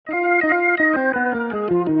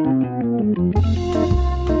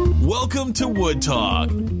Welcome to Wood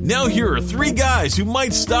Talk. Now here are three guys who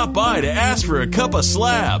might stop by to ask for a cup of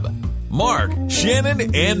slab. Mark,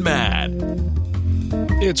 Shannon, and Matt.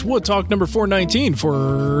 It's Wood Talk number 419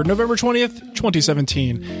 for November 20th,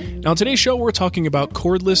 2017. Now, on today's show, we're talking about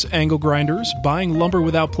cordless angle grinders, buying lumber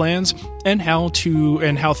without plans, and how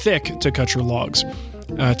thick to cut your logs.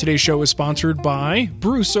 Today's show is sponsored by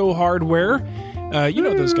Brusso Hardware. You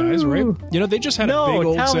know those guys, right? You know, they just had a big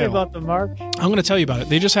old sale. Tell me about them, Mark. I'm going to tell you about it.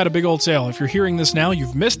 They just had a big old sale. If you're hearing this now,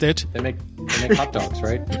 you've missed it. They make hot dogs,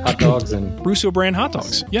 right? Hot dogs and Brusso brand hot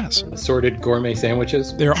dogs, yes. assorted gourmet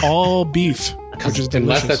sandwiches. They're all beef, which is delicious.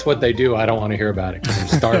 Unless that's what they do, I don't want to hear about it because I'm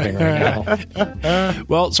starving right now.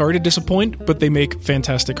 Well, sorry to disappoint, but they make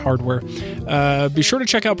fantastic hardware. Be sure to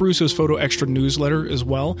check out Brusso's Photo Extra newsletter as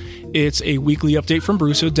well. It's a weekly update from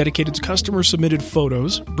Brusso dedicated to customer-submitted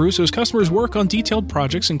photos. Brusso's customers work on detailed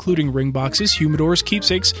projects including ring boxes, humidors,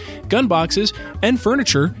 keepsakes, gun boxes, and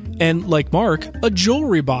furniture, and like Mark, a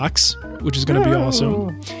jewelry box, which is going to be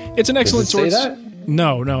awesome. It's an excellent source. Say that?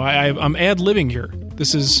 No, I'm ad-libbing here.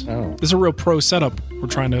 This is a real pro setup we're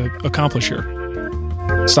trying to accomplish here.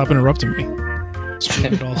 Stop interrupting me.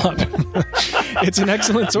 Screwing it all up. It's an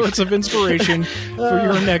excellent source of inspiration for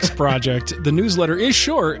your next project. The newsletter is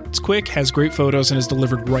short, it's quick, has great photos, and is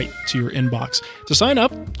delivered right to your inbox. To sign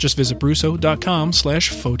up, just visit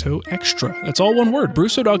brusso.com/photoextra. That's all one word,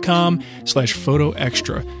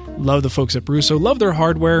 brusso.com/photoextra. Love the folks at Brusso, love their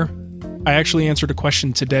hardware. I actually answered a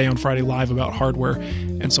question today on Friday Live about hardware,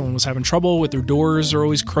 and someone was having trouble with their doors are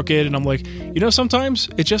always crooked, and I'm like, sometimes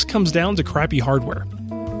it just comes down to crappy hardware.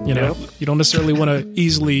 You don't necessarily want to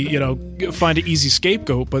easily, find an easy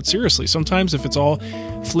scapegoat, but seriously, sometimes if it's all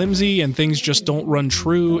flimsy and things just don't run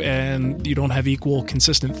true and you don't have equal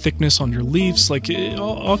consistent thickness on your leaves,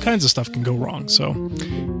 all kinds of stuff can go wrong. So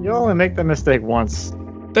You only make the mistake once.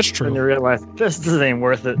 That's true. And you realize this ain't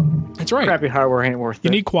worth it. That's right. Crappy hardware ain't worth it. You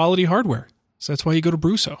need quality hardware. So that's why you go to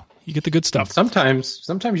Brusso. You get the good stuff. Sometimes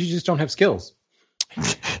you just don't have skills.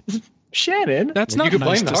 Shannon. That's not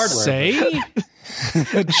nice to say.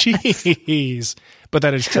 Jeez. But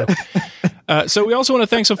that is true. So we also want to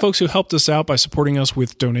thank some folks who helped us out by supporting us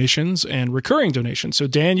with donations and recurring donations. So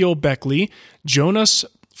Daniel Beckley, Jonas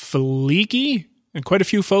Faliki, and quite a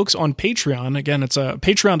few folks on Patreon. Again, it's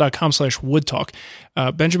patreon.com/woodtalk.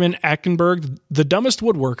 Benjamin Ackenberg, the dumbest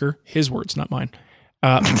woodworker, his words, not mine.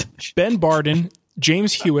 Ben Barden,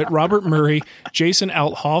 James Hewitt, Robert Murray, Jason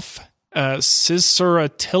Althoff, Cicera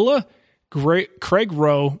Attila, Craig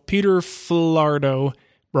Rowe, Peter Filardo,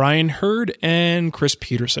 Brian Hurd, and Chris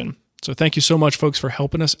Peterson. So thank you so much, folks, for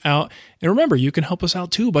helping us out. And remember, you can help us out,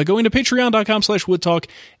 too, by going to patreon.com/woodtalk,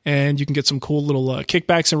 and you can get some cool little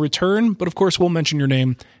kickbacks in return. But, of course, we'll mention your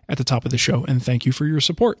name at the top of the show, and thank you for your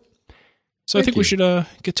support. So I think we should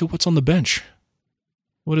get to what's on the bench.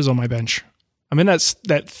 What is on my bench? I'm in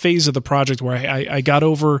that phase of the project where I got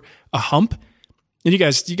over a hump. And you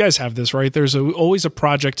guys have this, right? There's always a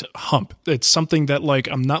project hump. It's something that,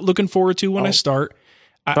 I'm not looking forward to when I start.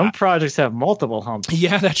 Some projects have multiple humps.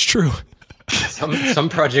 Yeah, that's true. Some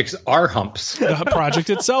projects are humps. The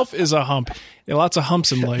project itself is a hump. There are lots of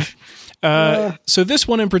humps in life. So this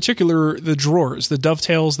one in particular, the drawers, the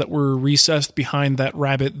dovetails that were recessed behind that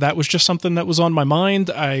rabbet, that was just something that was on my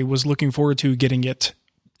mind. I was looking forward to getting it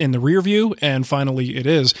in the rear view, and finally it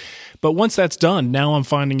is. But once that's done, now I'm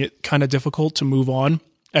finding it kind of difficult to move on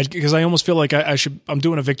because I almost feel like I'm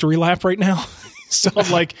doing a victory lap right now. So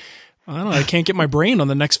I'm like, I don't know, I can't get my brain on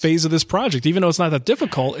the next phase of this project. Even though it's not that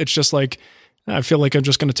difficult, it's just like, I feel like I'm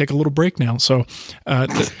just going to take a little break now. So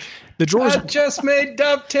the drawers... I just made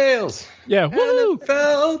dovetails. Yeah, woo!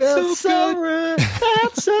 Felt so good.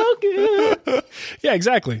 That's so good. Yeah,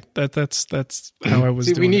 exactly. That's how I was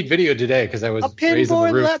doing. We need video today because I was raising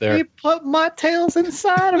the roof there. Let me put my tails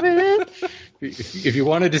inside of it. If you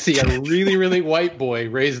wanted to see a really, really white boy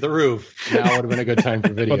raise the roof, now would have been a good time for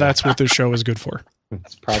video. Well, that's what this show is good for.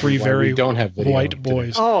 That's probably three why very we don't have video white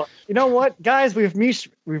boys. Oh, you know what, guys? We've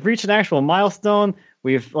reached an actual milestone.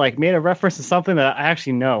 We've made a reference to something that I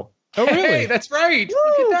actually know. Oh, really? Hey, that's right. Woo!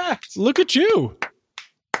 Look at that. Look at you.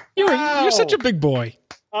 You're such a big boy.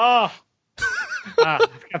 Oh, I've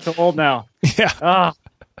got so old now. Yeah.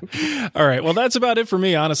 All right. Well, that's about it for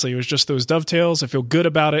me, honestly. It was just those dovetails. I feel good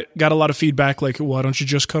about it. Got a lot of feedback like, why don't you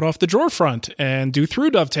just cut off the drawer front and do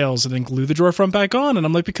through dovetails and then glue the drawer front back on? And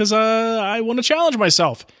I'm like, because I want to challenge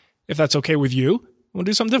myself. If that's okay with you, we'll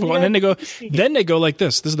do something difficult. Yeah. And then they go like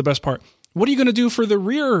this. This is the best part. What are you going to do for the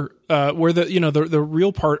rear, where the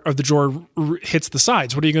real part of the drawer hits the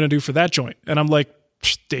sides? What are you going to do for that joint? And I'm like,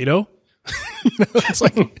 dado. It's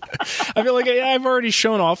like, I feel like I've already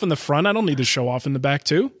shown off in the front. I don't need to show off in the back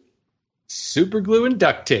too. super glue and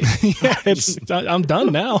duct tape. Yeah, I'm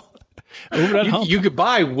done now. Over that hump. You could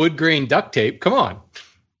buy wood grain duct tape. Come on.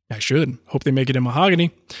 I should. Hope they make it in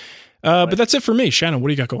mahogany. But that's it for me. Shannon, what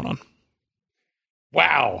do you got going on?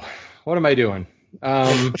 Wow. What am I doing?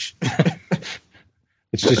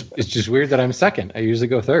 It's just weird that I'm second. I usually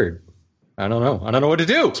go third. I don't know. I don't know what to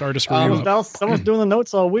do. Sorry to screw you up. Someone's doing the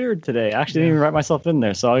notes all weird today. I actually didn't even write myself in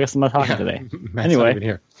there, so I guess I'm not talking today. Anyway,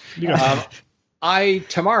 here.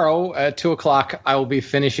 Tomorrow at 2:00, I will be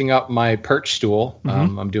finishing up my perch stool.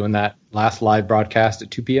 I'm doing that last live broadcast at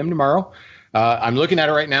 2 p.m. tomorrow. I'm looking at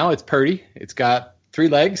it right now. It's pretty. It's got 3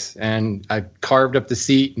 legs, and I carved up the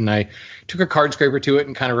seat, and I took a card scraper to it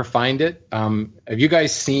and kind of refined it. Have you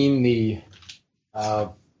guys seen the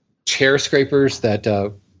chair scrapers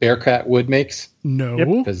that Bearcat Wood makes? No.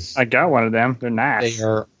 Yep. I got one of them. They're nice. They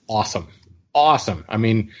are awesome. Awesome. I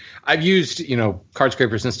mean, I've used, card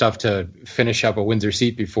scrapers and stuff to finish up a Windsor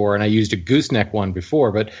seat before, and I used a gooseneck one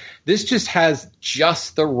before, but this just has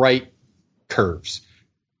just the right curves.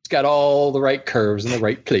 It's got all the right curves in the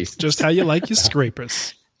right place. Just how you like your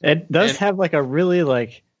scrapers. It does have like a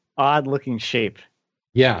really odd looking shape.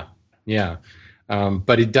 Yeah. Yeah.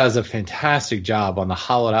 But it does a fantastic job on the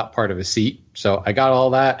hollowed out part of a seat. So I got all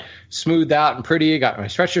that smoothed out and pretty. I got my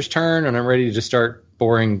stretchers turned, and I'm ready to just start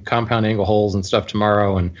boring compound angle holes and stuff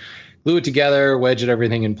tomorrow and glue it together, wedge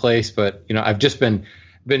everything in place. But I've just been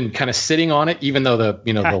kind of sitting on it, even though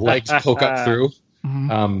the legs poke up through.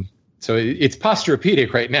 Mm-hmm. So it's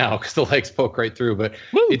posturepedic right now because the legs poke right through, but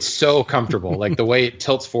it's so comfortable. Like the way it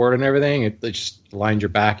tilts forward and everything, it just lines your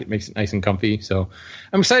back. It makes it nice and comfy. So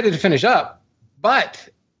I'm excited to finish up. But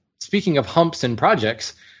speaking of humps and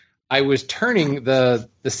projects, I was turning the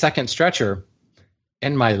second stretcher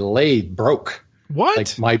and my lathe broke.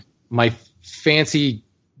 What? Like my fancy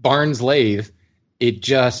Barnes lathe, it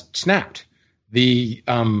just snapped. The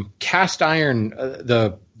cast iron,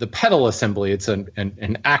 the pedal assembly, it's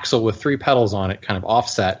an axle with 3 pedals on it, kind of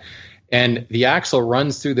offset. And the axle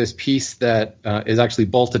runs through this piece that is actually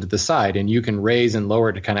bolted to the side, and you can raise and lower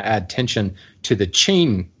it to kind of add tension to the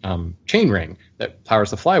chain ring that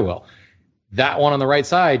powers the flywheel. That one on the right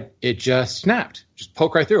side, it just snapped, just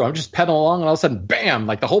poke right through. I'm just pedaling along, and all of a sudden, bam!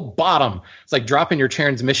 Like the whole bottom, it's like dropping your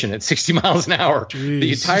transmission at 60 miles an hour. Jeez.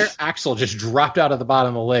 The entire axle just dropped out of the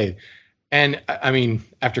bottom of the lathe. And I mean,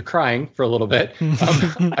 after crying for a little bit,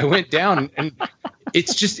 I went down, and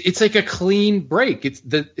it's like a clean break.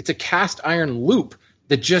 It's a cast iron loop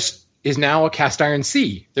that just is now a cast iron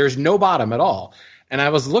C. There's no bottom at all. And I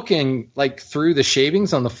was looking through the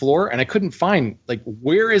shavings on the floor, and I couldn't find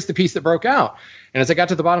where is the piece that broke out. And as I got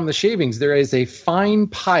to the bottom of the shavings, there is a fine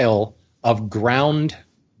pile of ground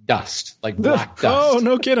dust, like black dust. Oh,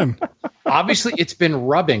 no kidding. Obviously, it's been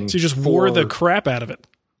rubbing. So you just wore the crap out of it.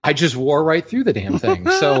 I just wore right through the damn thing.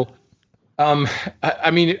 So,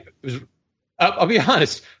 I mean, I'll be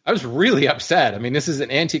honest, I was really upset. I mean, this is an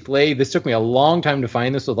antique lathe. This took me a long time to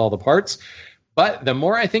find this with all the parts. But the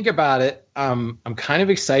more I think about it, I'm kind of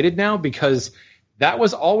excited now because that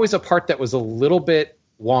was always a part that was a little bit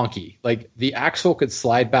wonky. Like the axle could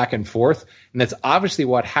slide back and forth, and that's obviously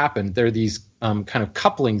what happened. There are these kind of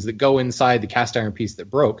couplings that go inside the cast iron piece that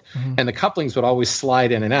broke, and the couplings would always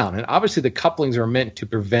slide in and out. And obviously the couplings are meant to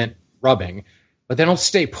prevent rubbing, but they don't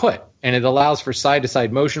stay put, and it allows for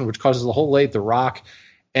side-to-side motion, which causes the whole lathe to rock.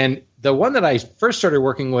 And the one that I first started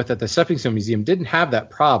working with at the Stepping Stone Museum didn't have that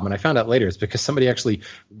problem, and I found out later it's because somebody actually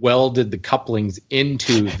welded the couplings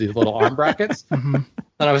into the little arm brackets. And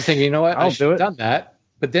I was thinking, you know what, I should have done that.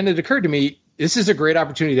 But then it occurred to me, this is a great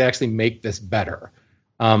opportunity to actually make this better.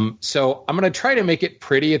 So I'm going to try to make it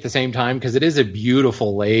pretty at the same time because it is a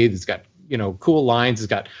beautiful lathe. It's got cool lines. It's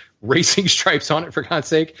got racing stripes on it, for God's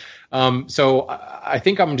sake. So I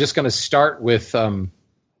think I'm just going to start with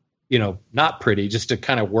not pretty, just to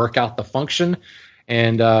kind of work out the function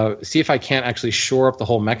and see if I can't actually shore up the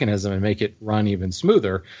whole mechanism and make it run even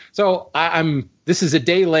smoother. So this is a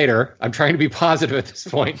day later. I'm trying to be positive at this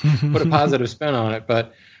point, put a positive spin on it.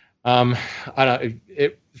 But I don't.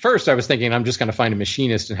 First, I was thinking I'm just going to find a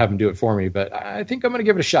machinist and have him do it for me. But I think I'm going to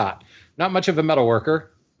give it a shot. Not much of a metal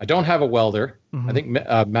worker. I don't have a welder. I think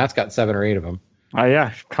Matt's got 7 or 8 of them. Oh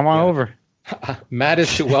yeah, come on over. Matt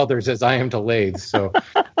is to welders as I am to lathes. So,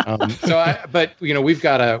 but we've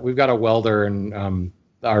got a welder, and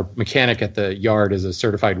our mechanic at the yard is a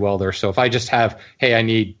certified welder. So if I just have, hey, I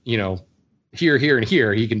need here, and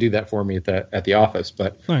here, he can do that for me at the office.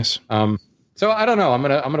 But nice. So I don't know. I'm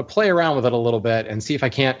gonna play around with it a little bit and see if I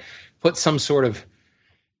can't put some sort of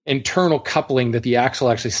internal coupling that the axle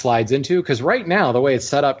actually slides into. Because right now, the way it's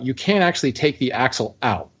set up, you can't actually take the axle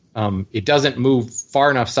out. It doesn't move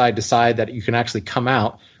far enough side to side that you can actually come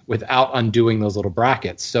out without undoing those little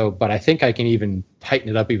brackets. So, but I think I can even tighten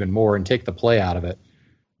it up even more and take the play out of it.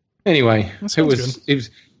 Anyway,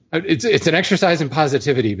 it's an exercise in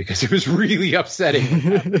positivity because it was really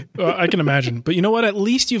upsetting. I can imagine. But you know what? At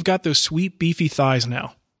least you've got those sweet beefy thighs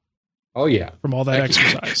now. Oh yeah, from all that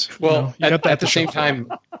exercise. Well, at the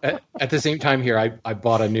same time here, I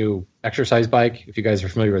bought a new exercise bike. If you guys are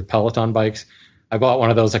familiar with Peloton bikes, I bought one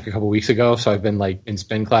of those like a couple weeks ago. So I've been like in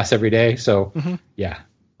spin class every day. So yeah,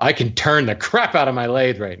 I can turn the crap out of my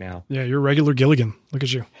lathe right now. Yeah, you're a regular Gilligan. Look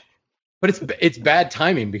at you. But it's bad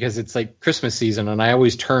timing because it's like Christmas season, and I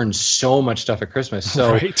always turn so much stuff at Christmas.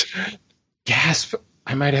 So gasp,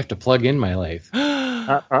 I might have to plug in my lathe.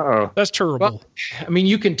 That's terrible. Well, I mean,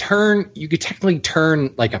 you could technically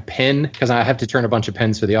turn like a pin because I have to turn a bunch of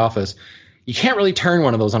pins for the office. You can't really turn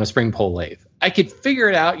one of those on a spring pull lathe. I could figure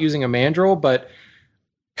it out using a mandrel, but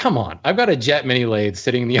come on. I've got a Jet Mini lathe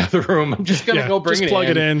sitting in the other room. I'm just going to go bring plug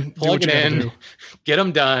it in, get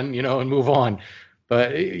them done, and move on.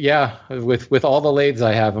 But yeah, with all the lathes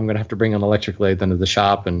I have, I'm going to have to bring an electric lathe into the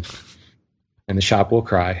shop and the shop will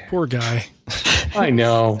cry. Poor guy. I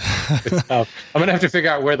know. It's tough. I'm going to have to figure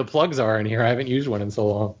out where the plugs are in here. I haven't used one in so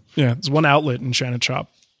long. Yeah, there's one outlet in Shannon's shop.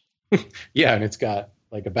 Yeah, and it's got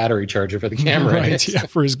like a battery charger for the camera. Right, yeah,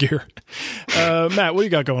 for his gear. Matt, what do you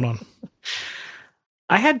got going on?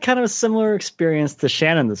 I had kind of a similar experience to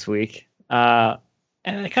Shannon this week. And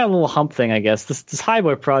kind of a little hump thing, I guess. This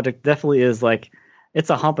Highboy project definitely is like, it's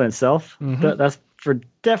a hump in itself. That's for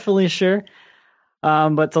definitely sure.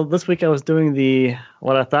 But so this week I was doing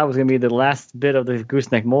what I thought was going to be the last bit of the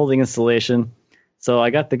gooseneck molding installation. So I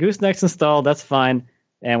got the goosenecks installed. That's fine.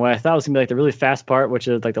 And what I thought was going to be like the really fast part, which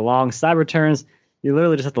is like the long side returns, you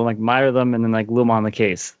literally just have to like miter them and then like glue them on the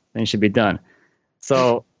case. Then you should be done.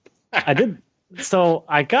 So I did. So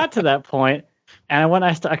I got to that point, and when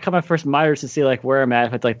I cut my first miters to see like where I'm at,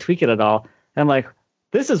 if I had to like tweak it at all. And I'm like,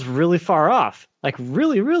 this is really far off, like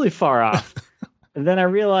really, really far off. And then I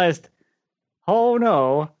realized, oh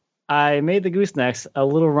no, I made the goosenecks a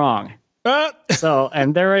little wrong. So,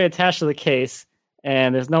 and they're already attached to the case,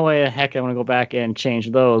 and there's no way the heck I'm going to go back and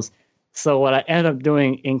change those. So what I ended up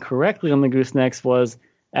doing incorrectly on the goosenecks was,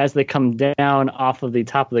 as they come down off of the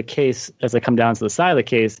top of the case, as they come down to the side of the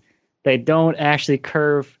case, they don't actually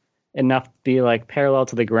curve enough to be like parallel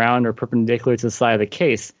to the ground or perpendicular to the side of the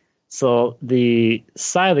case. So the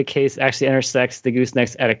side of the case actually intersects the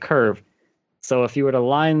goosenecks at a curve. So if you were to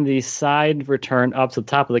line the side return up to the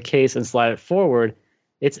top of the case and slide it forward,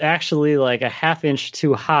 it's actually like a half inch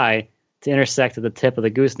too high to intersect at the tip of the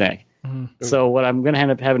gooseneck. So what I'm going to end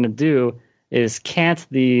up having to do is cant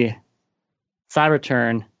the side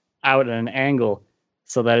return out at an angle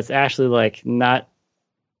so that it's actually like not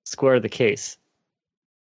square to the case,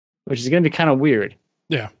 which is going to be kind of weird.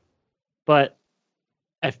 Yeah. But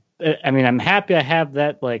I mean, I'm happy I have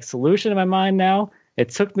that like solution in my mind now. It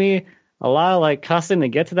took me a lot of like cussing to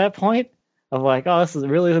get to that point of like, oh, this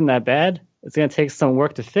really isn't that bad. It's going to take some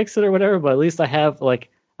work to fix it or whatever, but at least I have like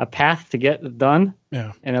a path to get it done.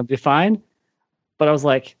 Yeah. And it'll be fine. But I was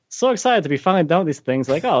like so excited to be finally done with these things.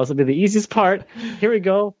 Like, oh, this will be the easiest part. Here we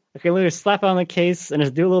go. I can literally slap it on the case and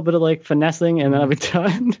just do a little bit of like finessing and then I'll be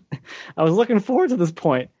done. I was looking forward to this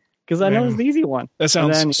point because I know it's the easy one. That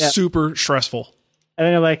sounds super stressful. And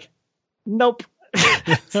then you're like, nope.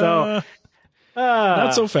 So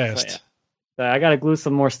not so fast. So, yeah. I got to glue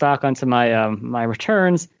some more stock onto my my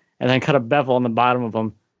returns and then cut a bevel on the bottom of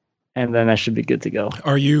them. And then I should be good to go.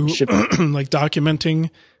 Are you like documenting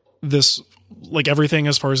this, like everything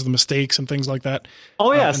as far as the mistakes and things like that?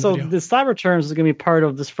 Oh yeah. So the side returns is going to be part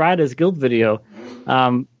of this Friday's guild video.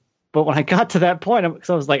 But when I got to that point,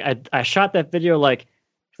 so I was like, I shot that video like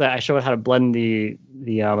I showed how to blend the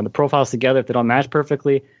profiles together if they don't match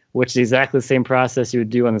perfectly, which is exactly the same process you would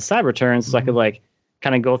do on the side returns. So I could like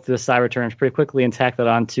kind of go through the side returns pretty quickly and tack that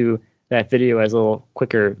onto that video as a little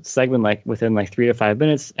quicker segment, like within like 3 to 5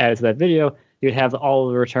 minutes added to that video. You'd have all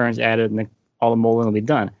of the returns added and all the molding will be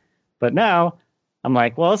done. But now I'm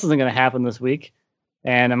like, well, this isn't going to happen this week.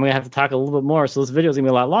 And I'm going to have to talk a little bit more. So this video is going to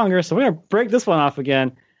be a lot longer. So we're going to break this one off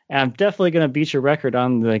again. And I'm definitely going to beat your record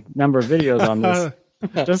on the number of videos on this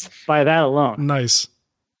just by that alone. Nice.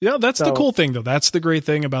 Yeah, that's the cool thing, though. That's the great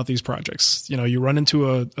thing about these projects. You know, you run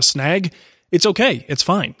into a snag. It's okay. It's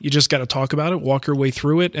fine. You just got to talk about it, walk your way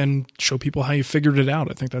through it, and show people how you figured it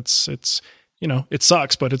out. I think it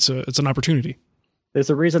sucks, but it's an opportunity. There's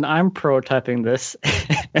a reason I'm prototyping this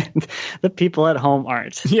and the people at home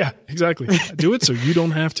aren't. Yeah, exactly. Do it so you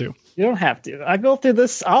don't have to. You don't have to. I go through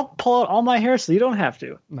this. I'll pull out all my hair so you don't have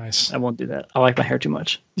to. Nice. I won't do that. I like my hair too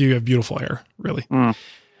much. You have beautiful hair, really.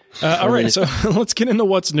 All right, so let's get into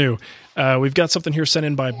what's new. We've got something here sent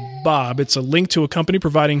in by Bob. It's a link to a company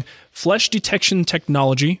providing flesh detection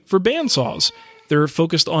technology for bandsaws. They're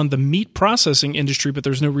focused on the meat processing industry, but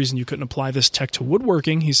there's no reason you couldn't apply this tech to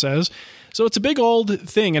woodworking, he says. So it's a big old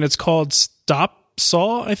thing, and it's called Stop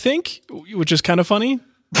Saw, I think, which is kind of funny.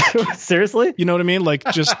 Seriously? You know what I mean? Like,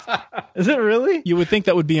 just... Is it really? You would think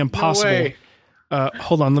that would be impossible. No way.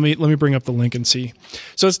 Hold on, let me bring up the link and see.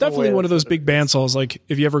 So it's definitely one of those big bandsaws. Like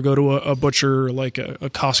if you ever go to a butcher, like a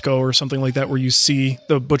Costco or something like that, where you see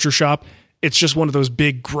the butcher shop, it's just one of those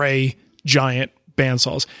big gray giant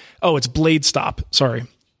bandsaws. Oh, it's Blade Stop. Sorry.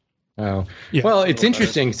 Oh, yeah. Well, it's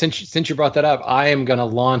interesting. Since you brought that up, I am going to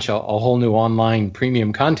launch a whole new online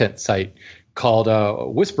premium content site called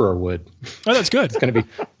Whisperer Wood. Oh, that's good. It's going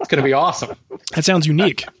to be awesome. That sounds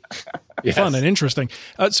unique. Yes. Fun and interesting.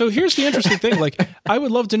 So here's the interesting thing. Like, I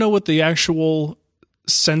would love to know what the actual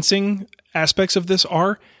sensing aspects of this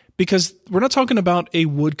are, because we're not talking about a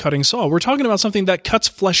wood cutting saw. We're talking about something that cuts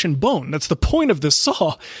flesh and bone. That's the point of this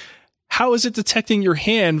saw. How is it detecting your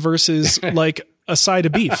hand versus like a side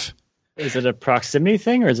of beef? Is it a proximity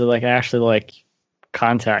thing, or is it like actually like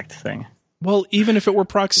contact thing? Well, even if it were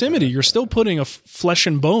proximity, you're still putting a flesh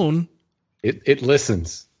and bone. It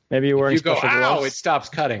listens. Maybe you're wearing special gloves. Ow, it stops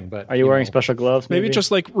cutting. But are you wearing special gloves? Maybe it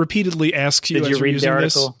just like repeatedly asks you. Did you read the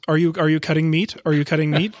article? Are you cutting meat? Are you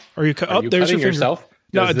cutting meat? Are you cutting there's your finger. Yourself?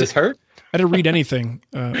 Does this hurt? I didn't read anything,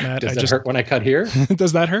 Matt. Does it hurt when I cut here?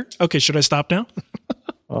 Does that hurt? Okay, should I stop now?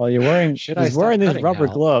 Well, he's wearing these rubber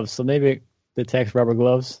gloves, so maybe it detects rubber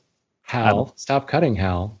gloves. Hal, stop cutting,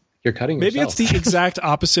 Hal. You're cutting yourself. Maybe it's the exact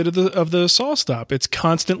opposite of the saw stop. It's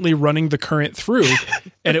constantly running the current through,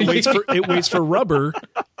 and it waits for rubber,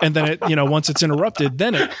 and then it, once it's interrupted,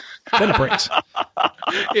 then it breaks.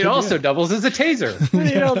 It also doubles as a taser.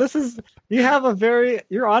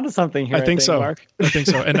 You're onto something here. I think so, Mark. I think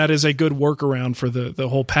so, and that is a good workaround for the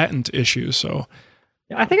whole patent issue. So,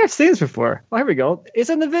 I think I've seen this before. Oh, here we go.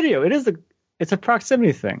 It's in the video. It's a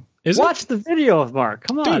proximity thing. Watch the video of Mark.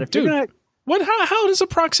 Come on, dude. What? How does a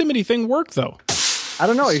proximity thing work, though? I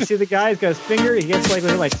don't know. You see the guy, he's got his finger, he gets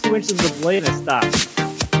within 2 inches of the blade and it stops.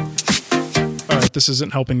 All right, this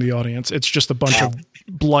isn't helping the audience. It's just a bunch of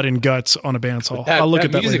blood and guts on a bandsaw. I'll look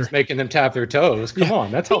at that later. Music's making them tap their toes. Come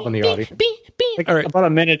on, that's helping the audience. All right. About a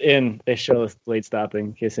minute in, they show this blade stopping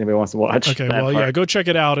in case anybody wants to watch. Okay, well, yeah, go check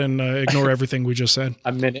it out and ignore everything we just said.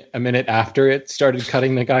 A minute after it started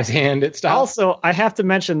cutting the guy's hand, it stopped. Also, I have to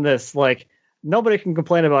mention this, nobody can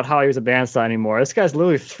complain about how he was a bandsaw anymore. This guy's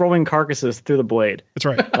literally throwing carcasses through the blade. That's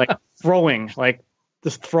right.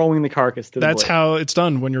 Just throwing the carcass through the blade. That's how it's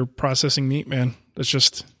done when you're processing meat, man.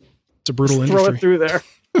 It's a brutal industry. Throw it through there.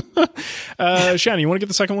 Shannon, you want to get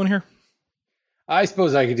the second one here? I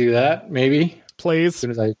suppose I could do that, maybe. Please. As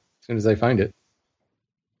soon as I find it.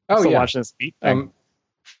 Oh, yeah. Watching this beat thing.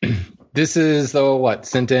 This is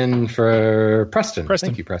sent in for Preston.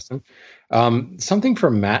 Thank you, Preston. Something for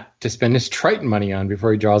Matt to spend his Triton money on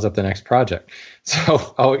before he draws up the next project.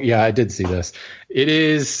 So, I did see this. It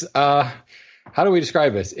is, how do we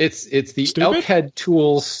describe this? It's the Elkhead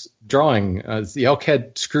Tools drawing. It's the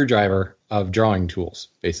Elkhead screwdriver of drawing tools,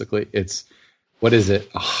 basically. It's, what is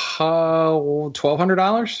it?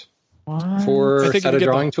 $1,200 for a set of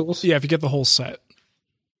drawing tools? Yeah, if you get the whole set.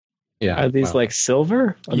 Yeah. Are these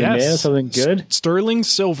silver? Are they made of something good? Sterling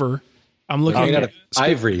silver. I'm looking at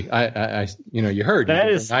ivory. I you heard that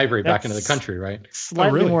is ivory back into the country, right?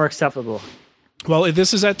 Slightly more acceptable. Well,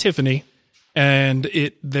 this is at Tiffany, and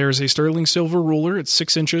there's a sterling silver ruler. It's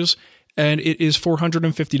 6 inches, and it is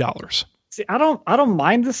 $450. See, I don't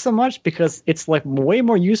mind this so much because it's way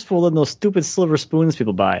more useful than those stupid silver spoons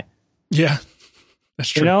people buy. Yeah, that's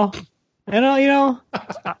true. I'll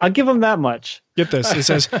give them that much. Get this. It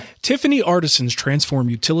says, Tiffany artisans transform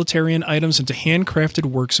utilitarian items into handcrafted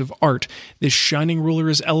works of art. This shining ruler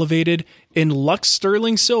is elevated in Lux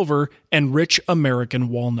sterling silver and rich American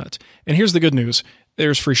walnut. And here's the good news.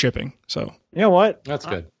 There's free shipping. So, you know what? That's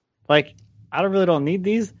good. I really don't need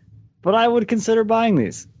these, but I would consider buying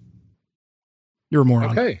these. You're a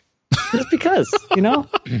moron. Okay. Just because,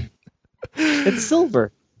 it's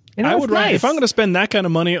silver. I would nice. If I'm going to spend that kind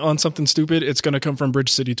of money on something stupid, it's going to come from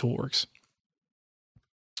Bridge City Toolworks.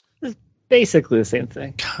 It's basically the same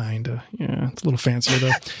thing. Kinda, yeah. It's a little fancier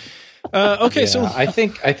though. Okay, so I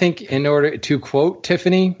think in order to quote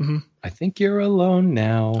Tiffany, I think you're alone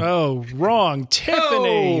now. Oh, wrong,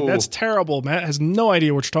 Tiffany. Oh. That's terrible. Matt has no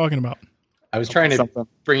idea what you're talking about. I was trying to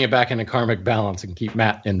bring it back into karmic balance and keep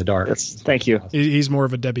Matt in the dark. Thank you. He's more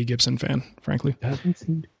of a Debbie Gibson fan, frankly.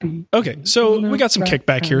 Okay, so we got some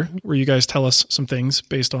kickback here where you guys tell us some things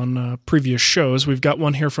based on previous shows. We've got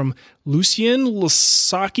one here from Lucien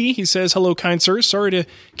Lasaki. He says, "Hello, kind sir. Sorry to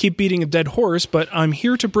keep beating a dead horse, but I'm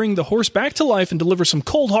here to bring the horse back to life and deliver some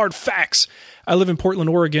cold, hard facts. I live in Portland,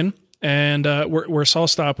 Oregon, and we're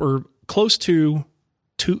SawStop or close to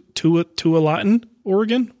Tualatin,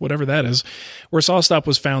 Oregon, whatever that is, where SawStop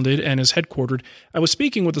was founded and is headquartered. I was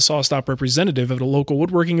speaking with the SawStop representative at a local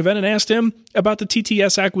woodworking event and asked him about the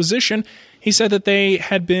TTS acquisition. He said that they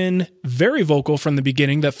had been very vocal from the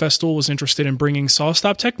beginning that Festool was interested in bringing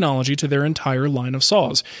SawStop technology to their entire line of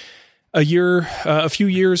saws. A few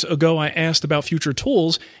years ago, I asked about future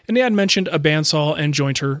tools, and they had mentioned a bandsaw and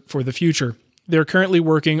jointer for the future. They're currently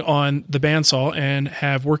working on the bandsaw and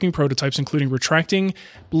have working prototypes, including retracting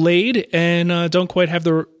blade, and don't quite have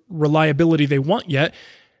the reliability they want yet.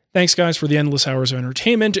 Thanks, guys, for the endless hours of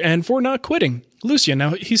entertainment and for not quitting. Lucien,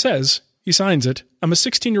 now he says, he signs it, I'm a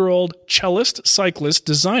 16-year-old cellist, cyclist,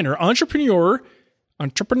 designer, entrepreneur,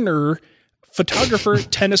 photographer,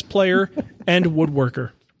 tennis player, and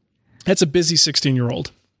woodworker. That's a busy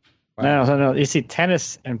 16-year-old. No. You see,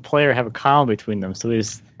 tennis and player have a comma between them, so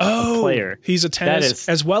he's a player. He's a tennis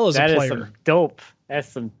as well as a player. That's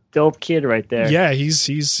some dope kid right there. Yeah,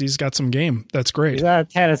 he's got some game. That's great. He's not a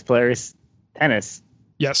tennis player. He's tennis.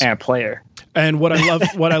 Yes, and a player. And what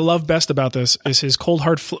I love best about this is his cold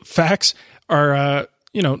hard facts are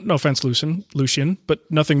no offense, Lucien, but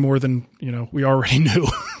nothing more than we already knew.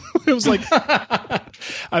 It was like,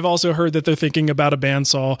 I've also heard that they're thinking about a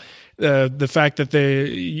bandsaw. The fact that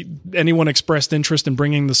anyone expressed interest in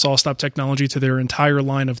bringing the SawStop technology to their entire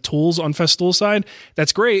line of tools on Festool side,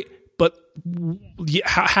 that's great. But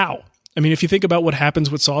how? I mean, if you think about what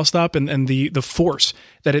happens with SawStop and the force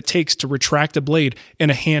that it takes to retract a blade in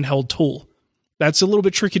a handheld tool, that's a little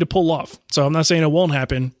bit tricky to pull off. So I'm not saying it won't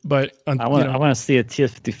happen, but I want to see a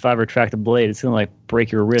TS55 retract a blade. It's going to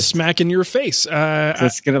break your wrist. Smack in your face. So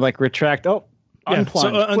it's going to retract. Oh, yeah. Unplunge,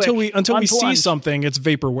 so until we see something, it's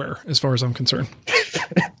vaporware as far as I'm concerned.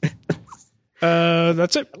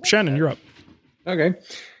 That's it. Shannon, you're up. Okay.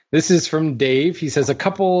 This is from Dave. He says a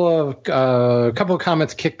couple of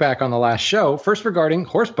comments kickback on the last show. First, regarding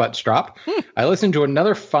horse butt strop. I listened to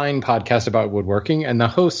another fine podcast about woodworking, and the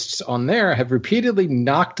hosts on there have repeatedly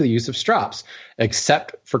knocked the use of strops,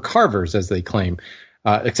 except for carvers, as they claim.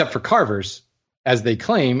 It'll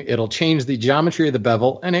change the geometry of the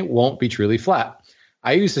bevel, and it won't be truly flat.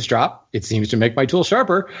 I use the strop. It seems to make my tool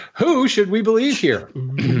sharper. Who should we believe here?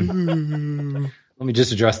 Let me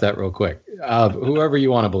just address that real quick. Whoever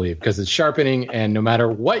you want to believe, because it's sharpening, and no matter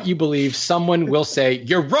what you believe, someone will say,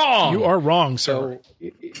 you're wrong. You are wrong, sir.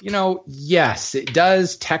 So, yes, it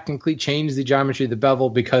does technically change the geometry of the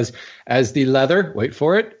bevel, because as the leather, wait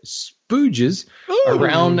for it, spooges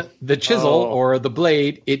around the chisel or the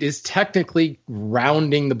blade, it is technically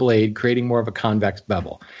rounding the blade, creating more of a convex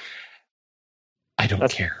bevel. I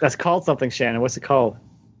don't care. That's called something, Shannon. What's it called?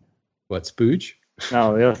 What, spooge?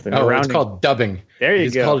 No, the other thing. It's called dubbing. There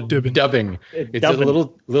you go. It's called dubbing. It's a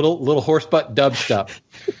little horse butt dub stuff.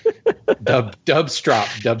 dub strop.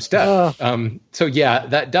 So yeah,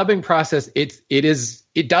 that dubbing process, it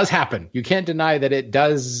does happen. You can't deny that it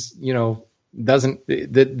does,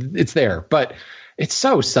 it's there, but it's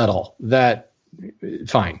so subtle that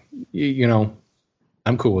fine.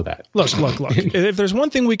 I'm cool with that. Look. If there's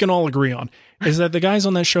one thing we can all agree on, is that the guys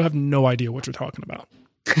on that show have no idea what you're talking about.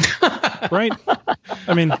 Right?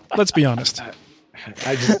 I mean, let's be honest.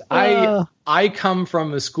 I come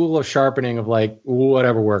from a school of sharpening of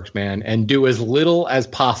whatever works, man, and do as little as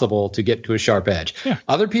possible to get to a sharp edge. Yeah.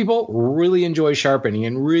 Other people really enjoy sharpening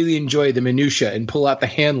and really enjoy the minutia and pull out the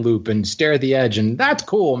hand loop and stare at the edge, and that's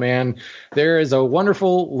cool, man. There is a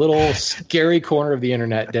wonderful little scary corner of the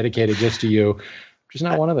internet dedicated just to you. Just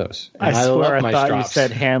not one of those. And I swear I thought you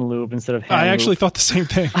said hand lube instead of hand lube. I actually thought the same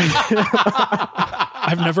thing.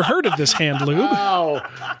 I've never heard of this hand lube. Oh,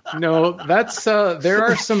 no, that's there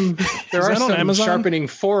are some Amazon? sharpening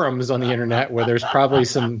forums on the internet where there's probably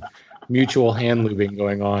some mutual hand lubing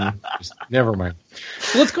going on. Just, never mind.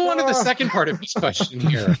 So let's go on to the second part of this question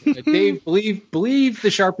here. Dave, believe the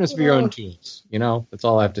sharpness of your own tools. That's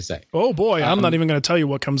all I have to say. Oh boy, I'm not even going to tell you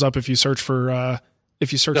what comes up if you search for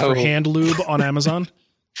for hand lube on Amazon.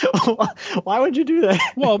 Why would you do that?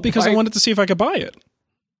 Well, because I wanted to see if I could buy it.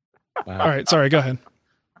 Wow. All right, sorry, go ahead.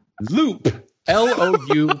 Loupe,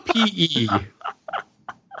 Loupe,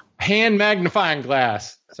 hand magnifying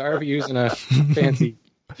glass. Sorry for using a fancy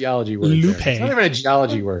geology word. Loupe. It's not even a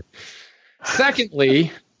geology word.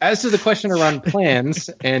 Secondly, as to the question around plans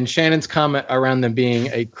and Shannon's comment around them being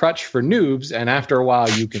a crutch for noobs, and after a while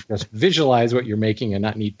you can just visualize what you're making and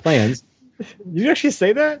not need plans. Did you actually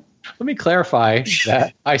say that? Let me clarify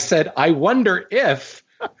that. I said, I wonder if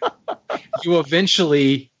you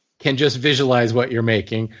eventually can just visualize what you're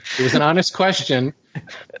making. It was an honest question.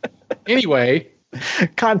 Anyway.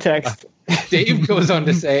 Context. Dave goes on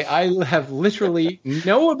to say, I have literally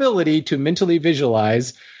no ability to mentally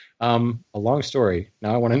visualize a long story.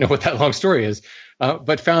 Now I want to know what that long story is,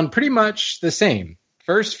 but found pretty much the same.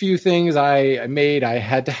 First few things I made, I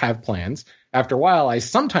had to have plans. After a while, I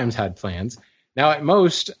sometimes had plans. Now, at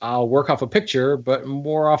most, I'll work off a picture, but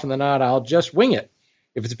more often than not, I'll just wing it.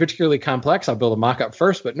 If it's particularly complex, I'll build a mock-up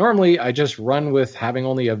first, but normally I just run with having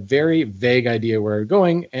only a very vague idea where I'm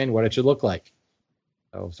going and what it should look like.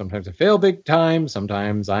 So sometimes I fail big time,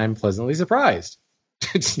 sometimes I'm pleasantly surprised.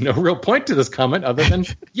 It's no real point to this comment other than,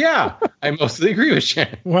 yeah, I mostly agree with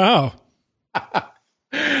Shannon. Wow.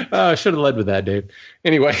 Should have led with that, Dave.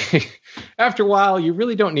 Anyway, after a while, you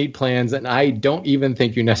really don't need plans, and I don't even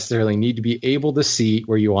think you necessarily need to be able to see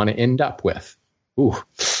where you want to end up with. Ooh,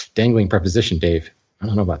 dangling preposition, Dave. I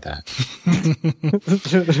don't know about that.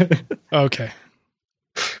 Okay.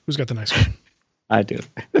 Who's got the next one? I do.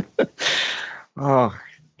 Oh,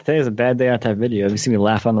 today is a bad day on that video. You see me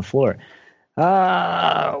laugh on the floor. Where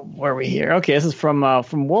are we here? Okay, this is from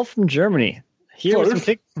Wolf from Germany. Here was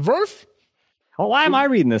some Wolf? Oh, why am I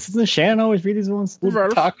reading this? Doesn't Shannon always read these ones?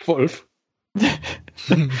 Talk, Wolf.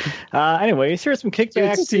 Anyways, here's some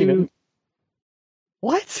kickback to...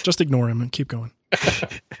 What? Just ignore him and keep going.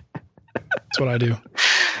 That's what I do.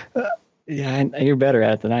 Yeah, you're better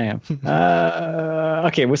at it than I am.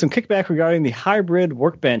 Okay, with some kickback regarding the hybrid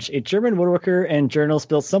workbench, a German woodworker and journalist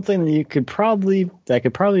built something that could probably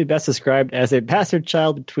be best described as a bastard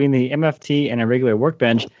child between the MFT and a regular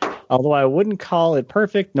workbench. Although I wouldn't call it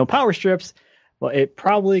perfect, no power strips. Well, it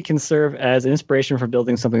probably can serve as an inspiration for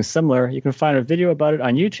building something similar. You can find a video about it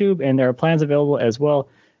on YouTube, and there are plans available as well.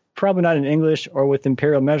 Probably not in English or with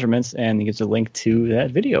imperial measurements, and he gives a link to that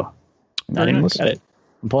video. Not even look at it.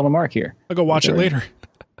 I'm pulling a mark here. I'll go watch it later.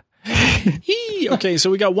 Okay, so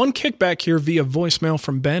we got one kickback here via voicemail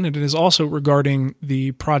from Ben, and it is also regarding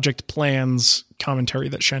the project plans commentary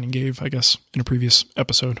that Shannon gave, I guess, in a previous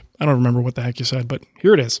episode. I don't remember what the heck you said, but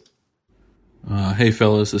here it is. Hey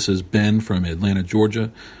fellas, this is Ben from Atlanta,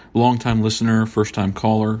 Georgia. Longtime listener, first-time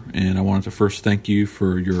caller, and I wanted to first thank you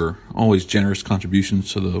for your always generous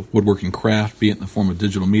contributions to the woodworking craft, be it in the form of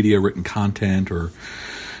digital media, written content, or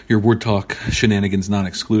your Wood Talk shenanigans not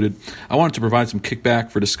excluded. I wanted to provide some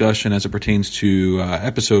kickback for discussion as it pertains to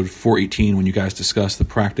episode 418 when you guys discussed the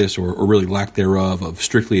practice or really lack thereof of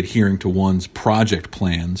strictly adhering to one's project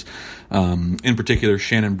plans. In particular,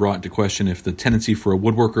 Shannon brought into question if the tendency for a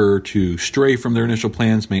woodworker to stray from their initial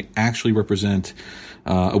plans may actually represent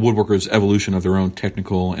a woodworker's evolution of their own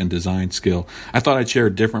technical and design skill. I thought I'd share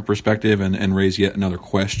a different perspective and raise yet another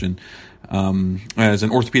question. As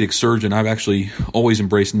an orthopedic surgeon, I've actually always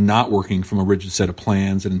embraced not working from a rigid set of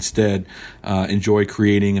plans and instead enjoy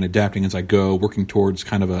creating and adapting as I go, working towards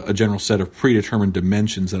kind of a general set of predetermined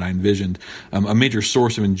dimensions that I envisioned. A major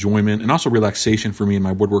source of enjoyment and also relaxation for me in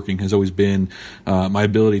my woodworking has always been my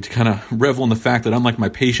ability to kind of revel in the fact that unlike my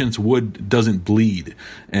patients, wood doesn't bleed,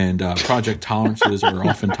 and project tolerances are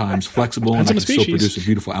oftentimes flexible and I can still produce a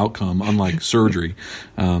beautiful outcome, unlike surgery.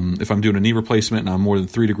 If I'm doing a knee replacement and I'm more than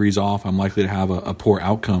 3 degrees off, I'm likely to have a poor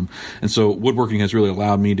outcome. And so woodworking has really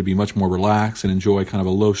allowed me to be much more relaxed and enjoy kind of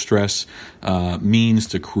a low stress means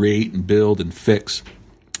to create and build and fix.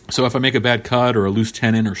 So if I make a bad cut or a loose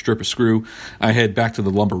tenon or strip a screw, I head back to the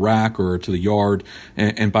lumber rack or to the yard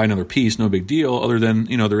and buy another piece. No big deal, other than,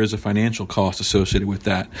 there is a financial cost associated with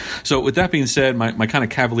that. So with that being said, my kind of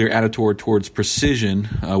cavalier attitude towards precision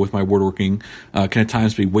with my woodworking can at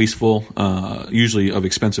times be wasteful, usually of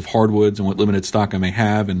expensive hardwoods and what limited stock I may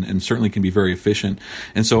have, and certainly can be very efficient.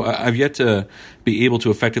 And so I've yet to be able to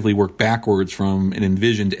effectively work backwards from an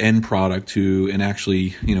envisioned end product to an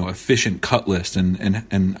actually, efficient cut list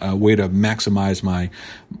and a way to maximize my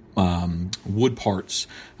wood parts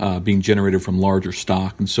being generated from larger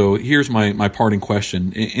stock. And so here's my parting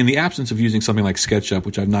question. In the absence of using something like SketchUp,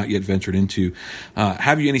 which I've not yet ventured into,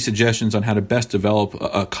 have you any suggestions on how to best develop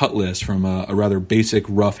a cut list from a rather basic,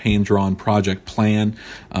 rough, hand-drawn project plan?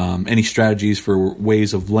 Any strategies for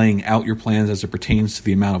ways of laying out your plans as it pertains to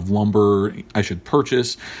the amount of lumber I should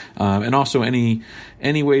purchase? And also any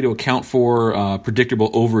way to account for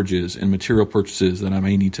predictable overages in material purchases that I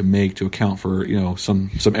may need to make to account for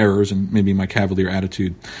some errors and maybe my cavalier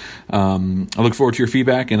attitude. I look forward to your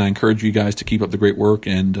feedback, and I encourage you guys to keep up the great work,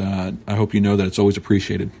 and I hope you know that it's always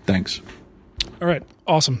appreciated. Thanks. All right.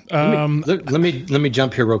 Awesome. Let me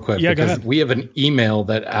jump here real quick. Yeah, go because ahead. we have an email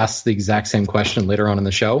that asks the exact same question later on in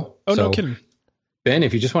the show. Oh, so, no kidding. Ben,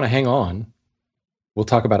 if you just want to hang on, we'll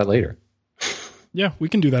talk about it later. Yeah, we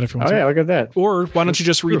can do that if you want Oh to. yeah, look at that. Or why don't you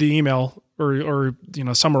just read the email or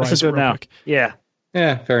summarize Let's it do it real now. quick? Yeah.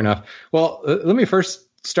 Yeah, fair enough. Well, let me first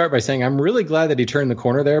start by saying I'm really glad that he turned the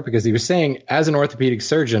corner there, because he was saying, as an orthopedic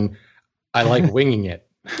surgeon, I like winging it.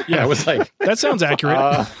 Yeah. I was like, That sounds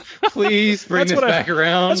accurate. please bring this back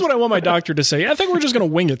around. That's what I want my doctor to say. I think we're just going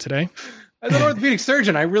to wing it today. As an orthopedic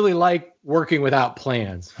surgeon, I really like working without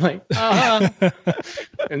plans. Like, and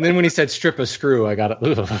then when he said strip a screw, I got it.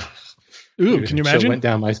 Ooh, can you imagine? Went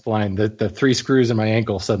down my spine. The 3 screws in my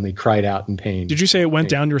ankle suddenly cried out in pain. Did you say it went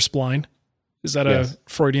down your spline? Is that Yes. a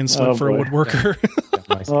Freudian slip for a boy. woodworker?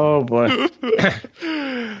 Oh boy.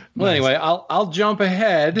 Well, anyway, I'll jump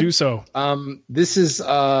ahead. Do so. This is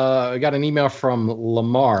I got an email from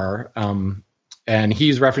Lamar, and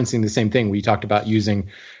he's referencing the same thing. We talked about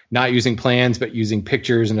not using plans, but using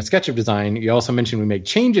pictures and a sketch of design. You also mentioned we make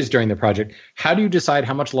changes during the project. How do you decide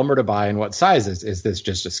how much lumber to buy and what sizes? Is this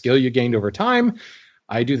just a skill you gained over time?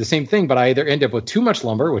 I do the same thing, but I either end up with too much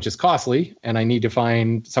lumber, which is costly, and I need to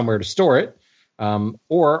find somewhere to store it,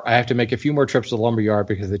 or I have to make a few more trips to the lumber yard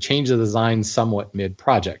because they change the design somewhat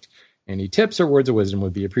mid-project. Any tips or words of wisdom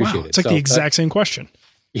would be appreciated. Wow, it's like the exact same question.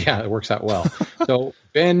 Yeah, it works out well. So,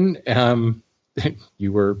 Ben,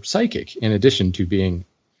 you were psychic in addition to being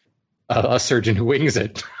a surgeon who wings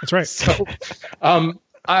it. That's right. So,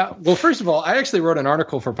 well, first of all, I actually wrote an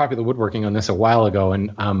article for Popular Woodworking on this a while ago,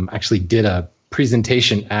 and actually did a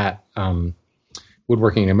presentation at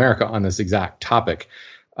Woodworking in America on this exact topic.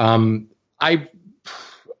 Here's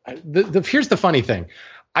the funny thing.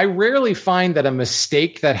 I rarely find that a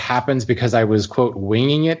mistake that happens because I was, quote,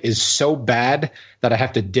 winging it is so bad that I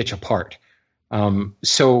have to ditch a part.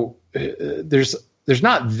 There's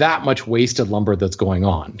not that much wasted lumber that's going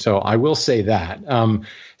on. So I will say that.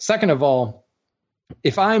 Second of all,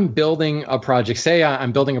 if I'm building a project, say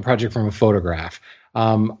I'm building a project from a photograph,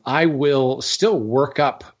 I will still work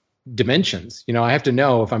up dimensions. I have to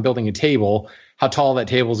know if I'm building a table, how tall that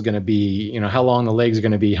table is going to be, how long the legs are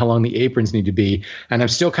going to be, how long the aprons need to be. And I'm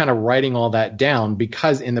still kind of writing all that down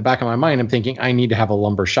because in the back of my mind, I'm thinking I need to have a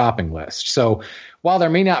lumber shopping list. So while there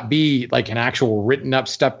may not be like an actual written up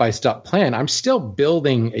step-by-step plan, I'm still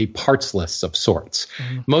building a parts list of sorts.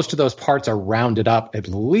 Mm-hmm. Most of those parts are rounded up at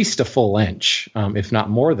least a full inch, if not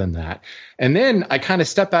more than that. And then I kind of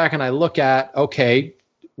step back and I look at, okay,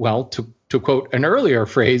 well, to quote an earlier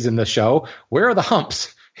phrase in the show, where are the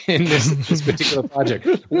humps in this particular project?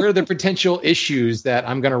 Where are the potential issues that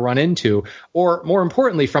I'm going to run into? Or more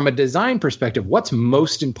importantly, from a design perspective, what's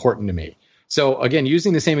most important to me? So again,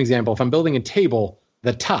 using the same example, if I'm building a table,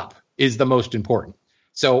 the top is the most important.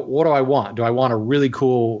 So what do I want? Do I want a really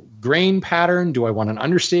cool grain pattern? Do I want an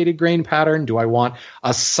understated grain pattern? Do I want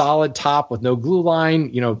a solid top with no glue line?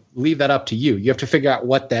 Leave that up to you. You have to figure out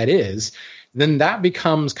what that is. Then that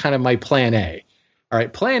becomes kind of my plan A. All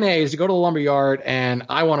right, plan A is to go to the lumber yard and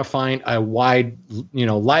I want to find a wide,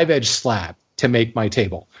 live edge slab to make my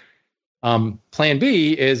table. Plan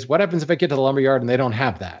B is what happens if I get to the lumber yard and they don't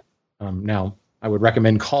have that? Now, I would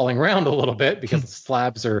recommend calling around a little bit because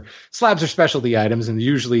slabs are specialty items and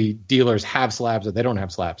usually dealers have slabs or they don't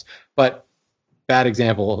have slabs. But bad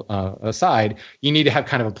example aside, you need to have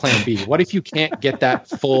kind of a plan B. What if you can't get that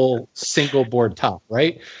full single board top,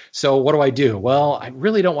 right? So what do? Well, I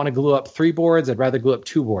really don't want to glue up 3 boards. I'd rather glue up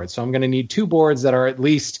 2 boards. So I'm going to need 2 boards that are at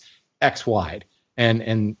least X wide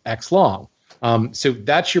and X long. So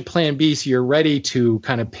that's your plan B. So you're ready to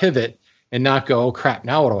kind of pivot and not go, oh, crap,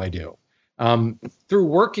 now what do I do? Through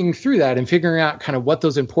working through that and figuring out kind of what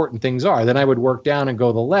those important things are, then I would work down and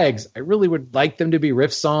go the legs. I really would like them to be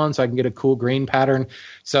rift sawn so I can get a cool grain pattern.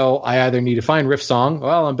 So I either need to find rift sawn.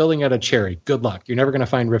 Well, I'm building out a cherry. Good luck. You're never going to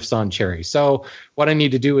find rift sawn cherry. So what I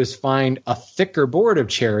need to do is find a thicker board of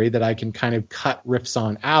cherry that I can kind of cut rift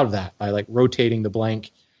sawn out of that by like rotating the blank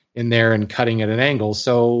in there and cutting at an angle.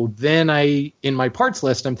 So then in my parts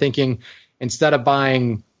list, I'm thinking instead of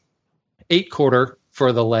buying 8/4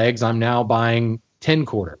 for the legs, I'm now buying 10/4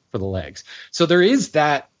 for the legs. So there is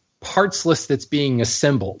that parts list that's being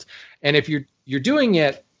assembled. And if you're doing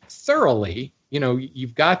it thoroughly,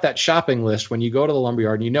 you've got that shopping list when you go to the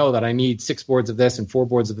lumberyard and you know that I need 6 boards of this and 4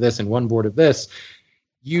 boards of this and 1 board of this,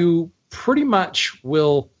 you pretty much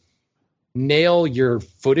will nail your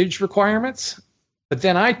footage requirements. But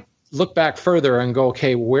then I look back further and go,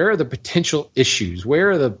 okay, where are the potential issues?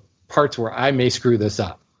 Where are the parts where I may screw this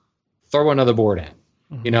up? Throw another board in.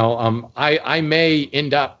 Mm-hmm. I may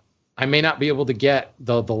end up I may not be able to get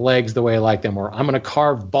the legs the way I like them, or I'm going to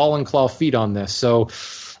carve ball and claw feet on this. So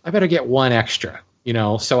I better get one extra,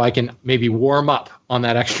 so I can maybe warm up on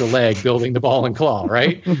that extra leg building the ball and claw,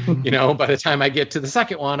 right? By the time I get to the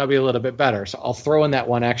second one, I'll be a little bit better. So I'll throw in that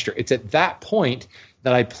one extra. It's at that point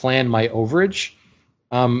that I plan my overage.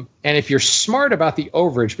 And if you're smart about the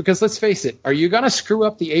overage, because let's face it, are you going to screw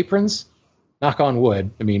up the aprons? Knock on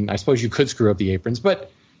wood. I mean, I suppose you could screw up the aprons,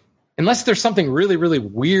 but unless there's something really, really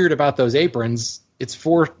weird about those aprons, it's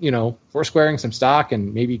for squaring some stock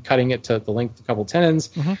and maybe cutting it to the length of a couple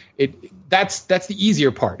tenons. That's the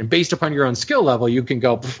easier part. And based upon your own skill level, you can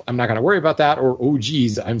go, I'm not going to worry about that. Or, oh,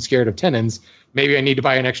 geez, I'm scared of tenons. Maybe I need to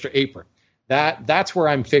buy an extra apron. That's where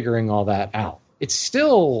I'm figuring all that out. It's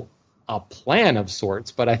still a plan of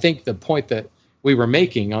sorts, but I think the point that we were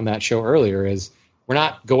making on that show earlier is we're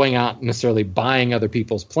not going out and necessarily buying other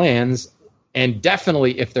people's plans. And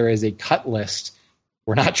definitely if there is a cut list,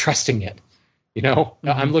 we're not trusting it.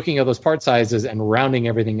 I'm looking at those part sizes and rounding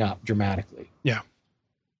everything up dramatically. Yeah.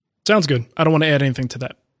 Sounds good. I don't want to add anything to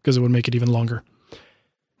that because it would make it even longer.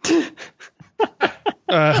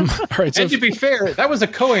 All right. So and to be fair, that was a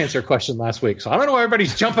co-answer question last week. So I don't know why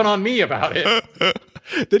everybody's jumping on me about it.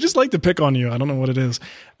 They just like to pick on you. I don't know what it is.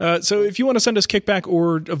 So if you want to send us kickback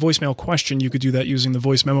or a voicemail question, you could do that using the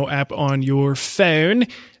voice memo app on your phone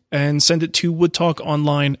and send it to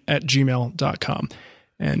woodtalkonline@gmail.com.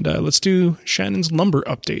 And let's do Shannon's lumber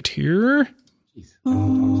update here.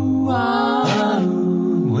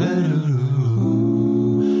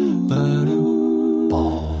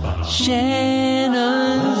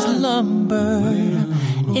 Shannon's lumber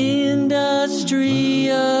industry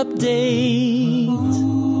update.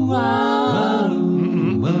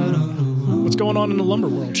 What's going on in the lumber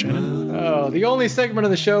world, Shannon? Oh, the only segment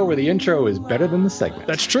of the show where the intro is better than the segment.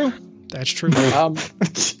 That's true.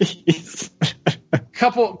 Jeez.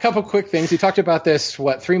 Couple quick things. We talked about this,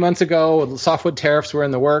 3 months ago? Softwood tariffs were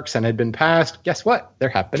in the works and had been passed. Guess what? They're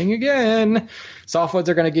happening again. Softwoods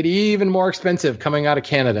are going to get even more expensive coming out of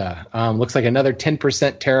Canada. Looks like another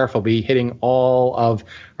 10% tariff will be hitting all of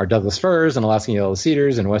our Douglas firs and Alaskan yellow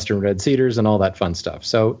cedars and western red cedars and all that fun stuff.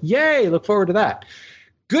 So yay, look forward to that.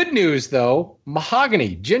 Good news, though,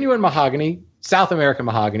 mahogany, genuine mahogany, South American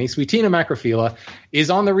mahogany, Sweetina macrophylla, is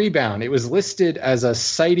on the rebound. It was listed as a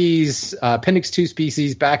CITES Appendix 2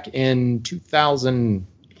 species back in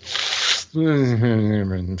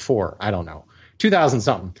 2004. I don't know, 2000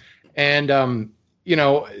 something. And,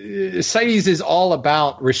 CITES is all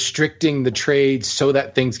about restricting the trade so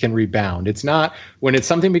that things can rebound. It's not, when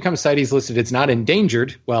something becomes CITES listed, it's not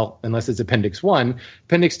endangered. Well, unless it's Appendix 1.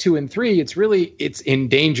 Appendix 2 and 3, it's in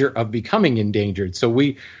danger of becoming endangered. So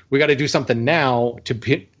we got to do something now to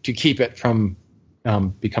keep it from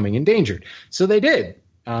becoming endangered. So they did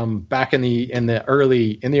back in the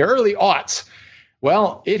early aughts.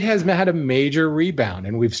 Well, it has had a major rebound,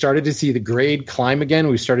 and we've started to see the grade climb again.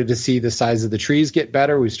 We've started to see the size of the trees get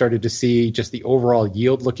better. We've started to see just the overall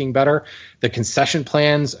yield looking better. The concession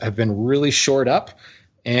plans have been really shored up,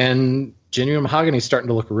 and genuine mahogany is starting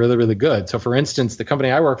to look really, really good. So, for instance, the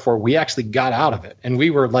company I work for, we actually got out of it, and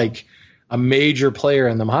we were like a major player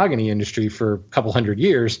in the mahogany industry for a couple hundred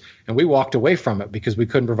years, and we walked away from it because we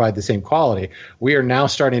couldn't provide the same quality. We are now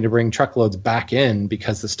starting to bring truckloads back in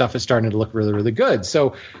because the stuff is starting to look really, really good.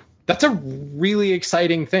 So that's a really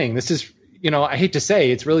exciting thing. This is, I hate to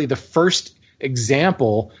say, it's really the first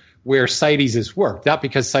example where CITES has worked. Not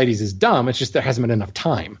because CITES is dumb, it's just there hasn't been enough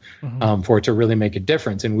time for it to really make a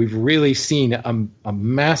difference. And we've really seen a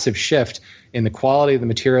massive shift in the quality of the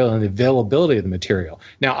material and the availability of the material.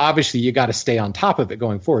 Now, obviously, you got to stay on top of it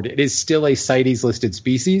going forward. It is still a CITES listed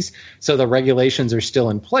species, so the regulations are still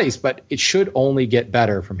in place, but it should only get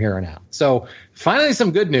better from here on out. So finally,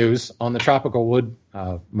 some good news on the tropical wood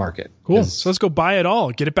market. Cool. So let's go buy it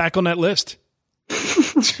all. Get it back on that list.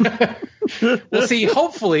 Well, see,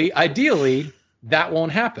 hopefully, ideally, that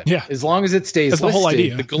won't happen. Yeah. As long as it stays That's listed, the whole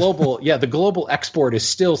idea. the global export is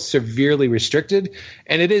still severely restricted,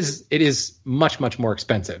 and it is much, much more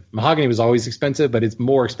expensive. Mahogany was always expensive, but it's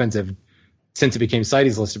more expensive since it became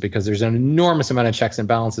CITES listed because there's an enormous amount of checks and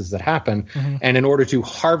balances that happen. And in order to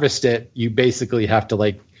harvest it, you basically have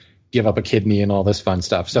to give up a kidney and all this fun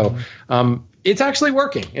stuff. So it's actually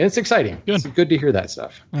working, and it's exciting. Good. It's good to hear that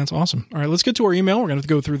stuff. That's awesome. All right, let's get to our email. We're going to have to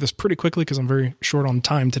go through this pretty quickly because I'm very short on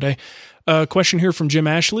time today. Question here from Jim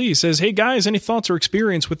Ashley. He says, hey guys, any thoughts or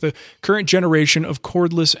experience with the current generation of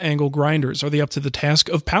cordless angle grinders? Are they up to the task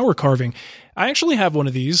of power carving? I actually have one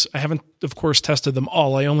of these. I haven't, of course, tested them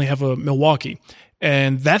all. I only have a Milwaukee.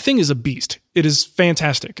 And that thing is a beast. It is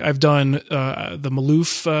fantastic. I've done the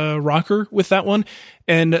Maloof rocker with that one.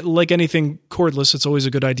 And like anything cordless, it's always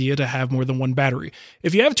a good idea to have more than one battery.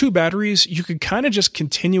 If you have 2 batteries, you could kind of just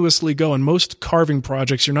continuously go. In most carving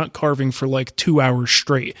projects, you're not carving for like 2 hours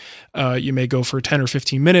straight. You may go for 10 or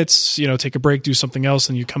 15 minutes, take a break, do something else,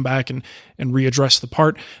 and you come back and readdress the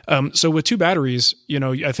part. So with 2 batteries,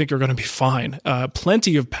 I think you're going to be fine.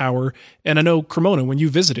 Plenty of power. And I know, Cremona, when you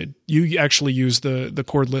visited, you actually used the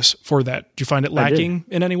cordless for that. Do you find it lacking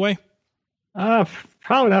in any way?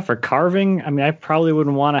 Probably not for carving. I mean, I probably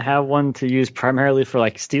wouldn't want to have one to use primarily for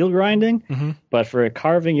like steel grinding, but for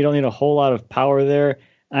carving, you don't need a whole lot of power there.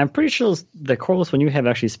 And I'm pretty sure the cordless one you have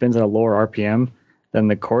actually spins at a lower RPM than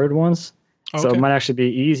the corded ones. Okay. So it might actually be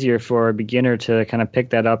easier for a beginner to kind of pick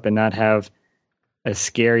that up and not have as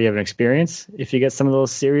scary of an experience if you get some of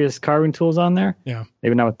those serious carving tools on there. Yeah.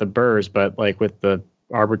 Maybe not with the burrs, but like with the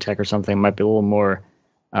Arbortech or something, it might be a little more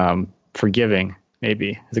forgiving,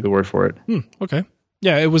 maybe is a good word for it. Okay.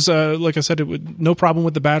 Yeah, it was, like I said, no problem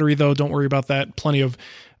with the battery, though. Don't worry about that. Plenty of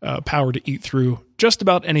power to eat through just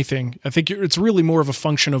about anything. I think it's really more of a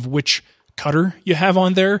function of which cutter you have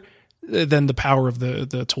on there than the power of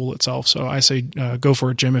the tool itself. So I say go for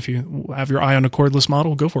it, Jim. If you have your eye on a cordless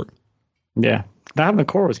model, go for it. Yeah. Having the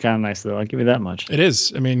cord was kind of nice, though. I'll give you that much. It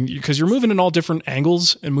is. I mean, because you're moving in all different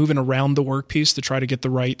angles and moving around the workpiece to try to get the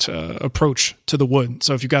right approach to the wood.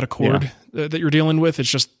 So if you've got a cord that you're dealing with, it's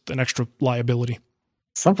just an extra liability.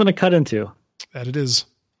 Something to cut into. That it is.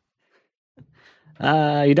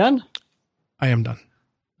 You done? I am done.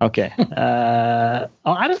 Okay. I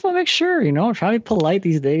just want to make sure, try to be polite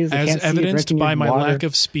these days. As evidenced by my lack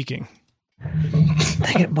of speaking.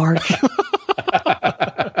 Dang it, Mark.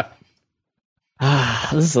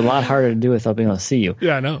 This is a lot harder to do without being able to see you.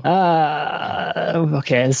 Yeah, I know.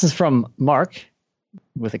 Okay, this is from Mark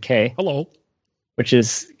with a K. Hello. Which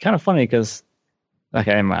is kind of funny because,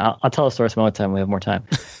 okay, I'll tell a story some other time. We have more time.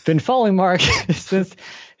 Been following Mark since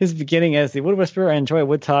his beginning as the Wood Whisperer. I enjoy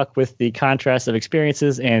Wood Talk with the contrast of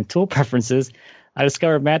experiences and tool preferences. I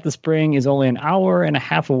discovered Matt the Spring is only an hour and a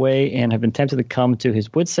half away and have been tempted to come to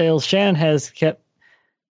his wood sales. Shannon helps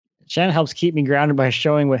keep me grounded by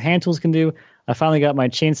showing what hand tools can do. I finally got my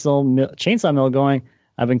chainsaw mill going.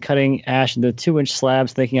 I've been cutting ash into 2-inch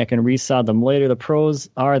slabs, thinking I can resaw them later. The pros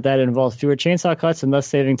are that it involves fewer chainsaw cuts and thus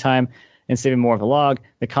saving time and saving more of the log.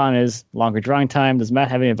 The con is longer drying time. Does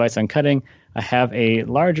Matt have any advice on cutting? I have a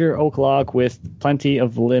larger oak log with plenty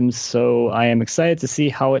of limbs, so I am excited to see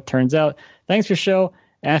how it turns out. Thanks for the show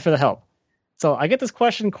and for the help. So I get this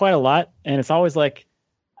question quite a lot, and it's always like,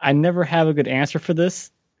 I never have a good answer for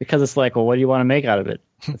this because it's like, well, what do you want to make out of it?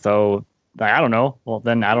 So I don't know. Well,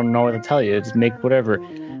 then I don't know what to tell you. Just make whatever.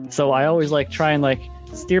 So I always try and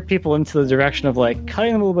steer people into the direction of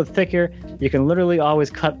cutting them a little bit thicker. You can literally always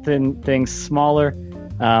cut things smaller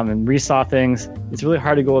and resaw things. It's really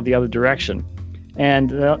hard to go the other direction.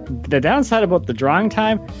 And the downside about the drawing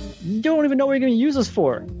time, you don't even know what you're going to use this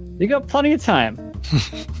for. You got plenty of time.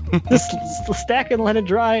 Just stack it and let it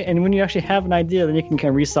dry. And when you actually have an idea, then you can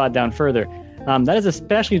kind of resaw it down further. That is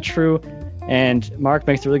especially true. And Mark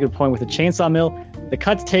makes a really good point with the chainsaw mill. The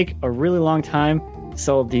cuts take a really long time.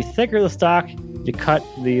 So the thicker the stock you cut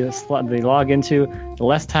the log into, the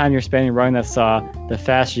less time you're spending running that saw, the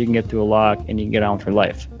faster you can get through a log and you can get on for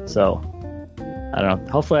life. So, I don't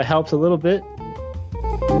know. Hopefully it helps a little bit.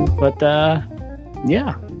 But,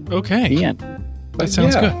 yeah. Okay. The end. That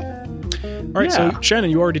sounds good. All right, so Shannon,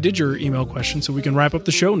 you already did your email question, so we can wrap up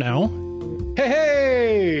the show now.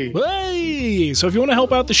 Hey! Hey! So if you want to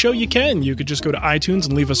help out the show, you can. You could just go to iTunes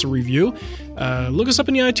and leave us a review. Look us up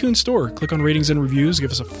in the iTunes store. Click on ratings and reviews.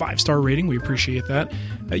 Give us a 5-star rating. We appreciate that.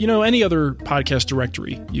 Any other podcast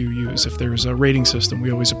directory you use, if there's a rating system,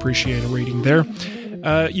 we always appreciate a rating there.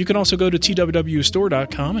 You can also go to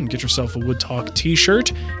twwstore.com and get yourself a Wood Talk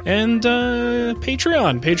t-shirt, and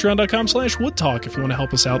patreon.com/woodtalk if you want to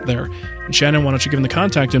help us out there. And Shannon, why don't you give them the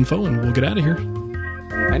contact info and we'll get out of here.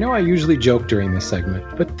 I know I usually joke during this segment,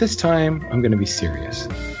 but this time I'm going to be serious.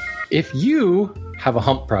 If you have a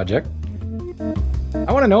hump project,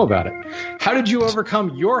 I want to know about it. How did you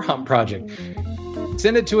overcome your hump project?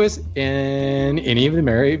 Send it to us in any of the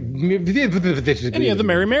merry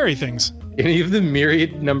things. Any of the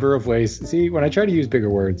myriad number of ways. See, when I try to use bigger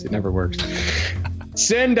words, it never works.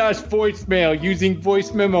 Send us voicemail using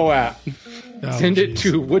voice memo app. Send it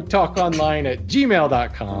to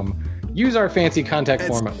woodtalkonline@gmail.com. Use our fancy contact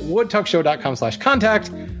form at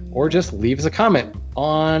woodtalkshow.com/contact, or just leave us a comment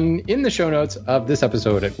in the show notes of this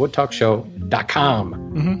episode at woodtalkshow.com.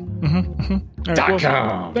 Right,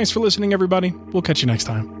 well, thanks for listening, everybody. We'll catch you next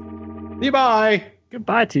time. Bye.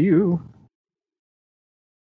 Goodbye to you.